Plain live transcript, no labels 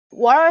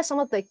What are some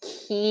of the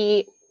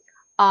key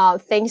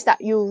things that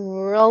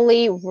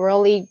you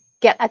really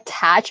get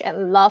attached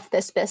and love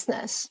this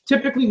business?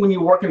 Typically, when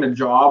you work in a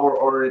job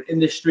or an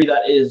industry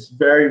that is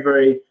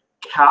very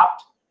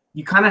capped,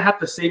 you kind of have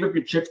to save up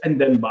your chips and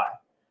then buy.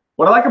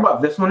 What I like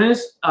about this one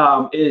is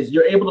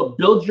you're able to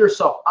build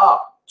yourself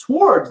up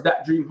towards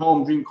that dream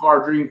home, dream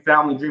car, dream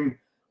family, dream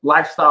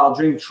lifestyle,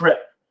 dream trip.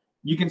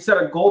 You can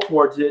set a goal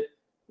towards it,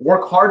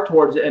 work hard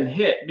towards it, and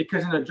hit.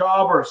 Because in a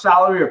job or a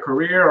salary or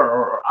career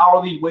or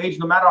hourly wage,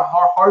 no matter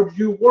how hard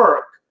you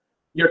work,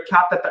 you're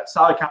capped at that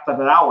salary, capped at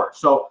that hour.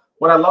 So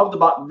what I loved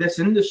about this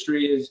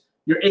industry is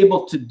you're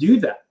able to do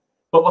that.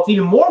 But what's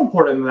even more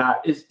important than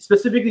that is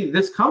specifically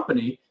this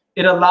company,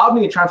 it allowed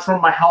me to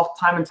transform my health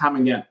time and time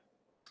again.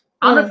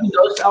 I don't know if you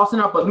noticed, Allison,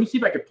 but let me see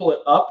if I can pull it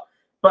up.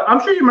 But I'm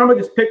sure you remember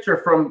this picture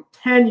from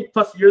 10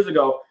 plus years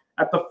ago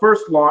at the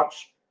first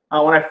launch.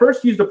 When I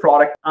first used the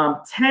product,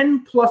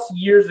 10 plus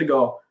years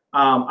ago,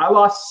 I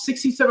lost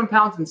 67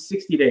 pounds in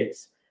 60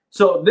 days.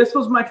 So this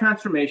was my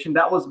transformation.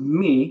 That was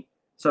me.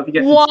 So if you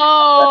get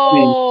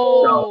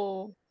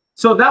Whoa.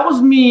 So that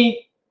was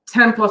me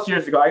 10 plus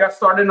years ago. I got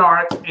started in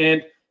RX,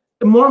 and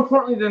more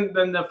importantly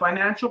than the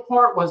financial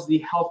part was the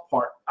health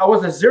part. I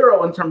was a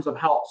 0 in terms of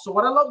health. So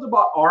what I loved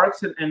about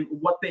RX and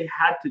what they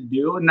had to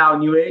do, and now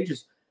New Age,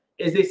 is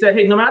they said,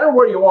 hey, no matter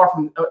where you are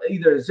from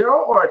either a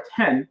 0 or a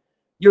 10,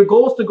 your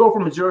goal is to go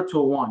from a 0 to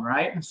a 1,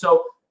 right? And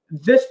so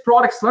this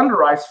product,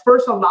 Slenderize,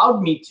 first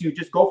allowed me to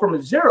just go from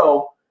a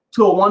 0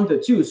 to a 1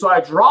 to 2. So I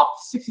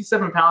dropped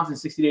 67 pounds in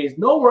 60 days,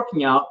 no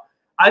working out.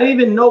 I didn't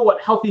even know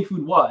what healthy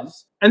food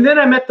was. And then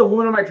I met the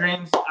woman of my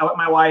dreams. I met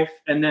my wife.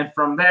 And then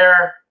from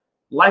there,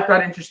 life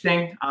got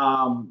interesting.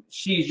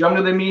 She's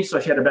younger than me, so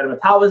she had a better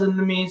metabolism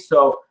than me.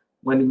 So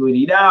when we would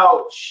eat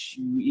out,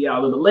 we eat out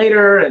a little bit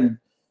later, and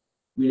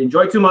we'd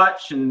enjoy too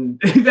much. And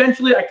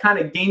eventually I kind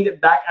of gained it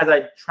back as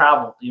I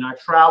traveled. You know, I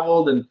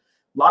traveled and a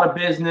lot of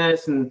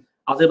business, and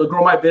I was able to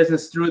grow my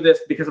business through this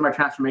because of my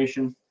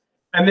transformation.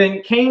 And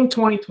then came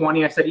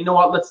 2020, I said, you know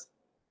what,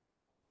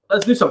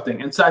 let's do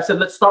something. And so I said,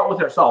 let's start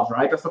with ourselves,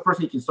 right? That's the first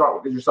thing you can start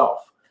with is yourself.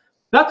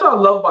 That's what I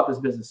love about this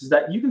business, is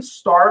that you can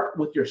start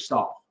with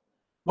yourself.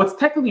 What's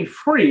technically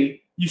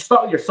free, you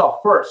start with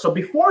yourself first. So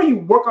before you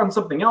work on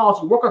something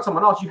else, you work on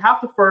someone else, you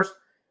have to first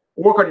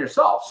work on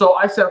yourself. So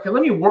I said, okay,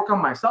 let me work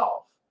on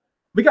myself.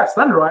 We got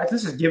Slenderize,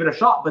 let's just give it a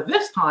shot. But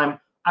this time,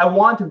 I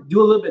want to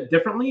do a little bit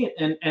differently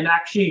and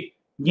actually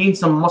gain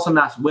some muscle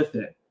mass with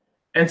it.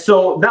 And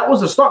so that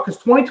was the start, because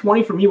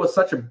 2020 for me was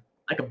such a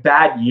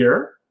bad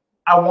year.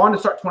 I wanted to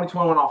start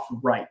 2021 off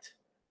right.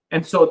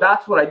 And so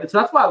that's what I did. So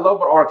that's what I love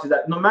about RX, is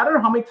that no matter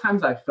how many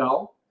times I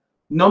fell,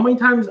 no many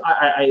times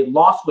I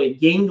lost weight,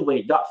 gained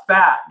weight, got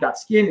fat, got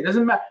skinny. It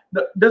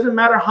doesn't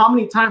matter how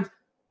many times.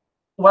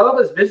 What I love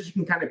this business, you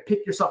can kind of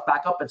pick yourself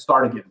back up and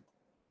start again.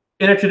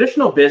 In a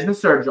traditional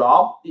business or a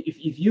job,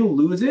 if you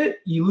lose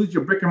it, you lose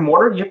your brick and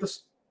mortar. You have to.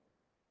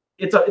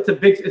 It's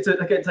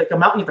like a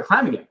mountain you have to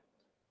climb again.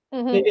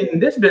 In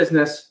this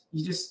business,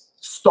 you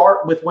just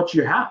start with what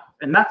you have,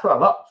 and that's what I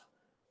love.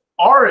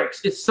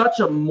 RX is such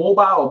a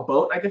mobile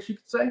boat, I guess you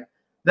could say,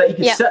 that you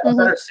can set a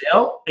better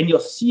sail and you'll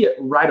see it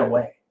right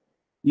away.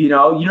 You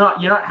know, you're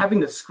not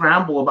having to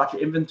scramble about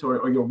your inventory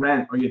or your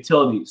rent or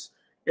utilities.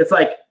 It's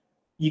like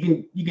you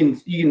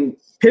can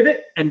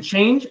pivot and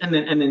change and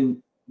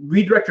then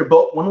redirect your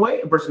boat one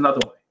way versus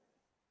another way.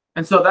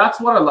 And so that's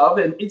what I love,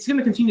 and it's going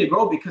to continue to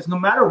grow, because no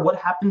matter what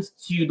happens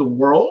to the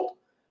world,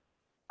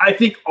 I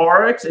think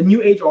RX and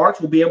New Age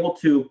RX will be able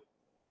to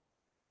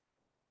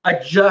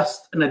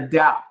adjust and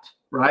adapt.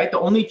 Right? The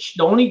only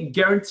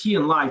guarantee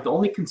in life, the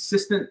only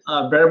consistent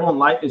variable in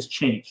life is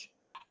change.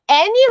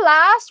 Any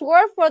last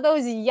word for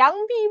those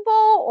young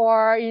people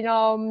or,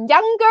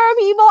 younger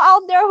people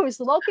out there who's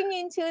looking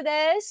into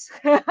this?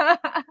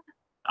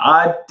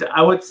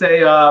 I would say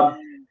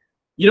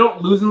you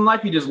don't lose in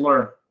life, you just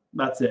learn.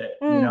 That's it.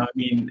 You know, I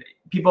mean,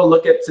 people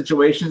look at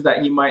situations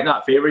that you might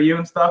not favor you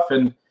and stuff,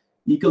 and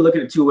you can look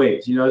at it two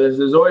ways. You know,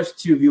 there's always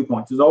two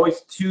viewpoints. There's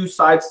always two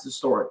sides to the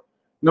story.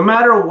 No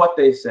matter what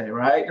they say,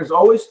 right? There's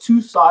always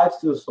two sides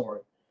to the story.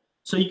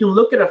 So you can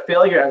look at a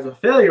failure as a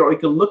failure, or you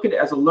can look at it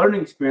as a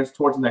learning experience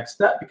towards the next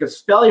step, because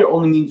failure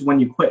only means when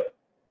you quit.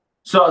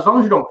 So as long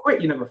as you don't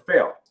quit, you never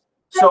fail.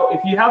 So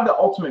if you have the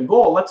ultimate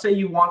goal, let's say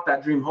you want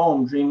that dream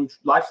home, dream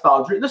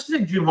lifestyle, let's just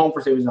take dream home for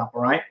example,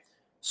 right?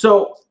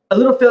 So a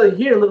little failure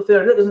here, a little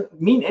failure there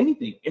doesn't mean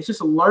anything. It's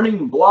just a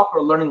learning block or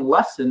a learning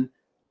lesson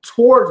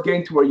towards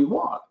getting to where you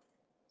want.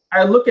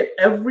 I look at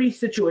every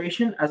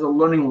situation as a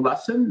learning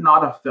lesson,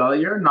 not a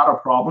failure, not a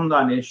problem,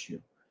 not an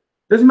issue.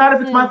 Doesn't matter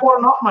if it's my fault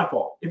or not my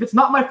fault. If it's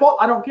not my fault,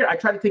 I don't care. I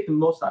try to take the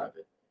most out of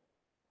it,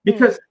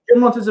 because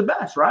ignorance is the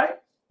best, right?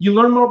 You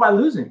learn more by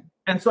losing.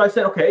 And so I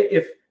said,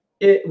 okay,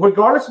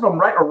 regardless if I'm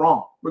right or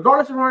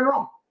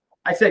wrong,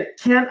 I said,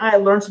 can I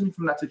learn something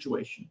from that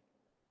situation?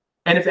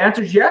 And if the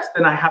answer is yes,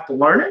 then I have to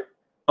learn it,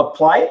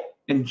 apply it,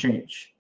 and change.